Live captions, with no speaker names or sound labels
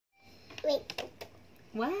Wait.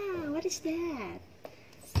 Wow, what is that?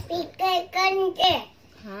 Speaker conte.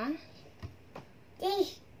 Huh?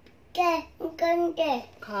 This conte.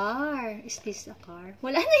 Car. Is this a car?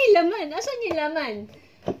 Wala na yung laman. Asan yung laman?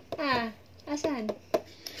 Asan?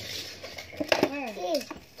 Where?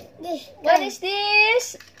 This. What is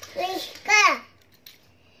this? This car.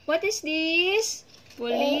 What is this?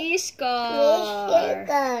 Police This car.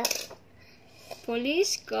 car.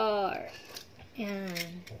 Police car.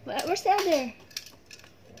 Yan. Where's the other?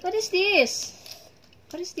 What is this?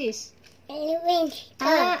 What is this? Elephant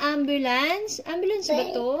car. Ambulance? Ambulance ba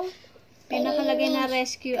to? Pinakalagay na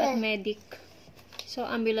rescue at car. medic. So,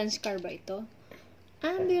 ambulance car ba ito?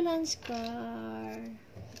 Ambulance car.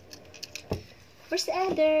 Where's the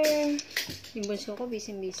other? Yung bunso ko,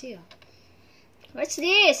 busy-busy, oh. What's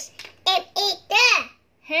this?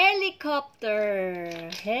 Helicopter.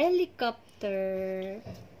 Helicopter.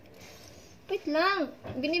 Wait lang.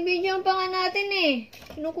 Binibidyoan pa nga natin eh.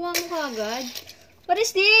 Kinukuha mo kagad. What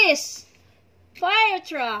is this? Fire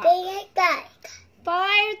truck. Fire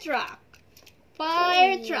truck.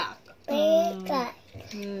 Fire truck.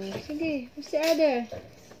 Sige. What's the other?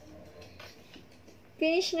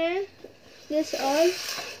 Finish na? That's all?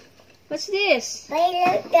 What's this?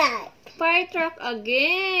 Fire truck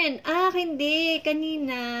again. Hindi.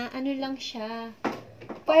 Kanina, ano lang siya.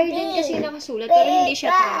 Fire din kasi nakasulat, pero hindi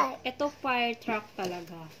siya truck. Ito fire truck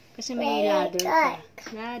talaga. Kasi may ladder pa.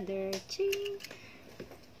 Ladder. Ching.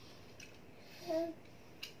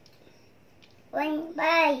 One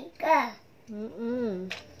bike.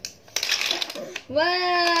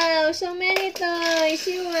 Wow! So many toys!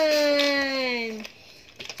 Iwan!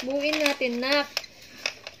 Buuin natin, nak.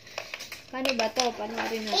 Paano ba to? Paano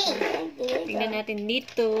natin? Tingnan natin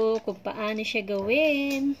dito kung paano siya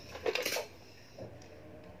gawin.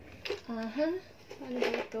 Paano ba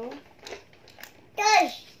ito?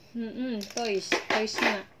 Toys. Toys. Toys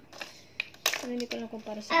nga. Ano, hindi ko lang kung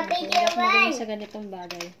para sa ako. Hindi ako magaling sa ganitong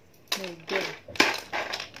bagay. No good.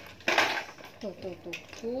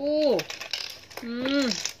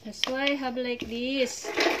 That's why I have like this.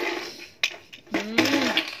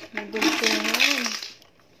 Nagugtungan.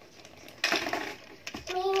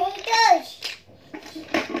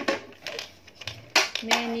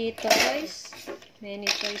 Many toys. Many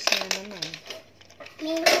toys na naman.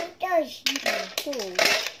 Mini toys. Cool.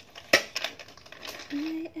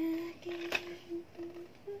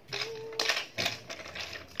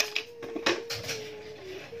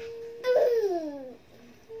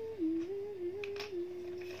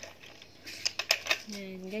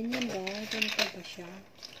 Ganyan ba? Ganito ba siya?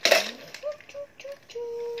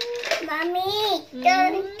 Mami,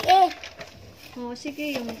 don't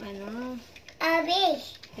Sige, yung ano.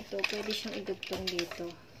 Abis. Ito, pwede siyang idugtong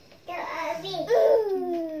dito. Abis.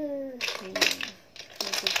 Ayan.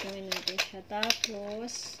 Idugtongin natin siya.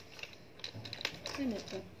 Tapos, ano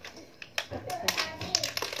to?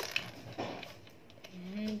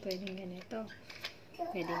 Ayan, pwedeng ganito.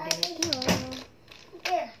 Pwedeng ganito.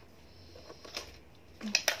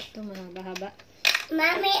 Ito, mahaba-haba.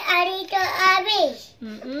 Mami, arito abis.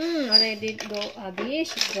 Already go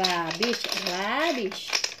abish. Rubbish.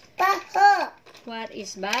 Baho. What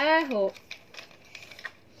is baho?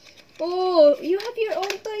 Oh, you have your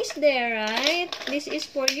own toys there, right? This is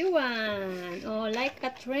for you, one. Oh, like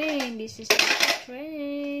a train. This is like a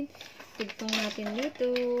train. Tugtong natin dito.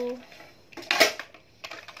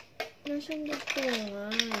 Wala siyang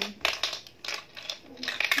dugtungan.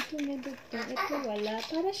 Ito may dugtong. Ito wala.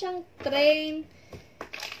 Para siyang train.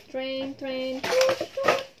 Train. Toot,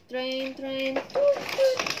 toot. Train. Toot,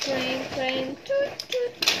 toot. Train. Toot,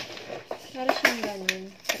 toot. Para siyang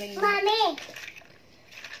ganun. Train. Mami.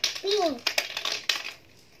 Pink.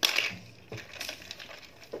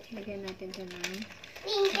 Lagyan natin ito ng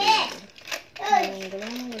Pink.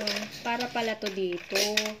 gulong. Para pala to dito.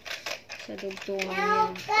 Sa dugtungan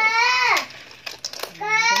niya.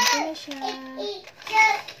 Ganito na siya.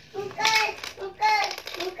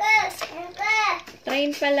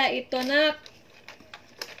 Train pala ito, nak.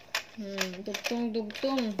 Dugtong.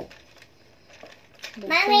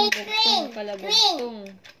 Mami, Bugtong pala, bugtong.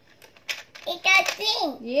 It's a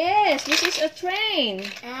train. Yes, this is a train.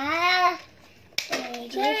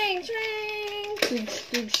 Train. Tugs.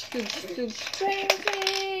 Train. Tugs.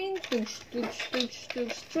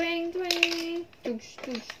 Train.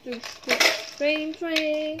 Tugs. Train.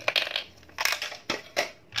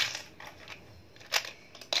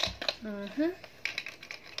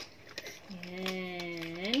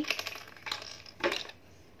 Yan.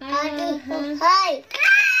 Hi.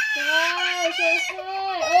 Wow, so.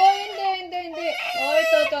 Oh, hindi. Oh,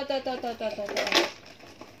 ito.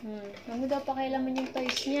 Huwag mo daw pakialaman yung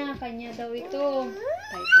toys niya. Kanya daw ito.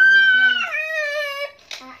 Tayo dyan.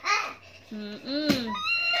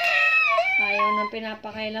 Ayaw nang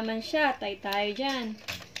pinapakailaman siya. Tayo dyan.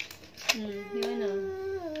 Yun o.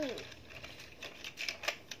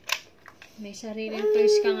 May sariling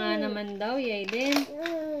toys ka nga naman daw, Yaden.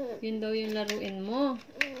 Yun daw yung laruin mo.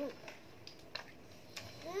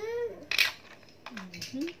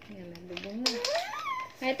 Yan, nalubong na.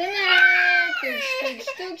 Ito na! Tugs, tugs,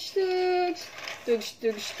 tugs, tugs. Tugs,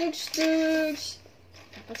 tugs, tugs, tugs.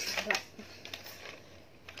 Tapos,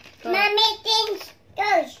 Mommy thinks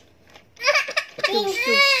tugs. tugs,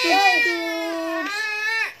 tugs, tugs, tugs.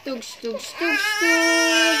 Tugs, tugs, tugs,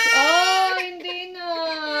 tugs. Oh, hindi na.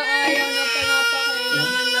 Ayaw na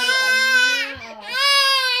pinapakailaman laruan niya.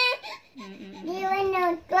 Do you want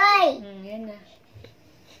to try? Yan na.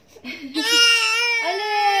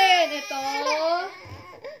 Alin? Ito?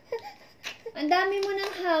 Ang dami mo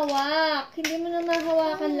nang hawak. Hindi mo na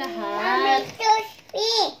mahawakan Mommy lahat.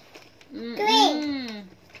 toothpick.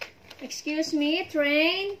 Excuse me,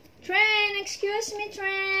 train? Train, excuse me,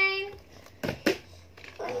 train.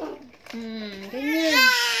 Ganyan.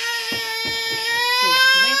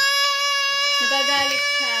 Nagagalit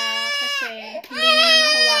siya kasi hindi niya na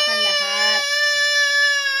mahawakan lahat.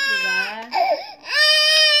 Diba?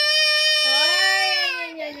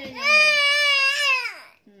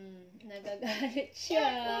 Nagagalit siya.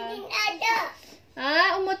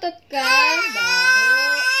 Umutot ka? Baho.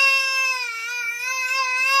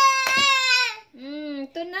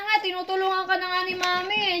 Ito na nga, tinutulungan ka na nga ni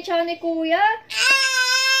Mami, tsaka ni Kuya.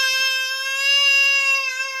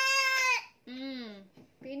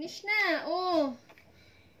 Finish na, oh.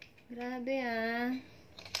 Grabe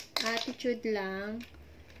attitude lang.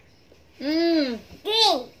 Green.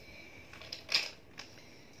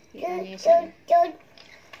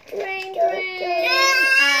 Train.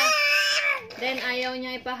 Then, ayaw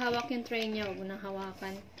niya ipahawak yung train niya. Huwag mo nang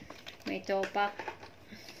hawakan. May topak.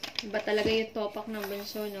 Iba talaga yung topak ng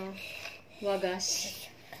bunso, no? Wagas.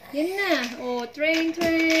 Yan na. Oh, train.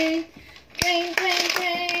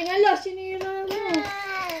 Hala, sinira mo.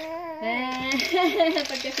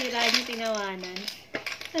 Pagkasira niya, tinawanan.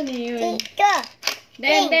 Ano yun?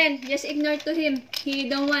 Then, just ignore to him. He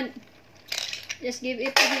don't want. Just give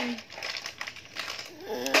it to him.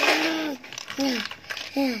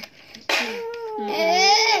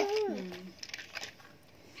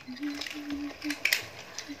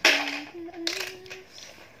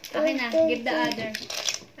 Okay na, give the other.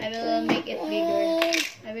 I will make it bigger.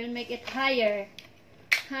 I will make it higher.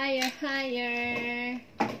 Higher. Higher.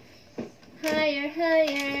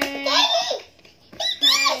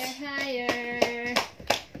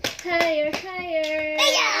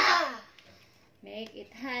 Make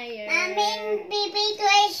it higher. Mommy, baby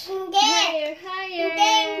toys there. Higher.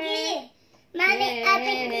 Mommy,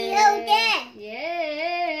 baby there.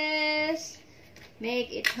 Yes.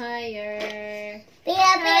 Make it higher.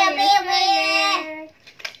 Higher.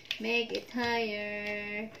 Make it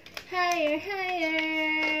higher. Higher.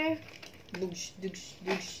 Dugs.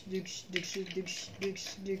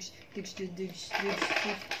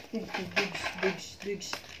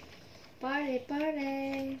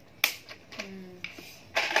 Party.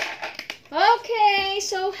 Okay,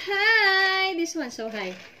 so high. This one, so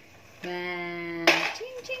high. Bang.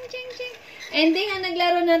 Ching. Hindi nga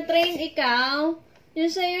naglaro ng train ikaw. Yung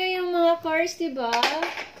sa'yo yung mga cars, diba?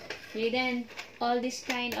 Then, all this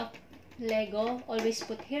kind of Lego, always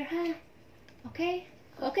put here, ha? Okay?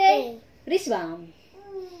 Wrist bump.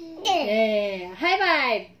 Yeah. High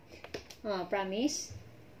five. Oh, promise?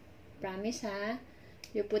 Promise, ha?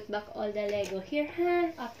 You put back all the Lego here,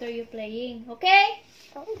 ha? After you playing. Okay?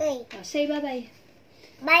 Okay. Oh, say bye-bye.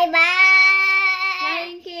 Bye-bye.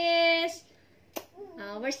 Flying kiss.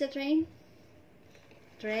 Where's the train?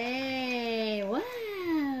 Train.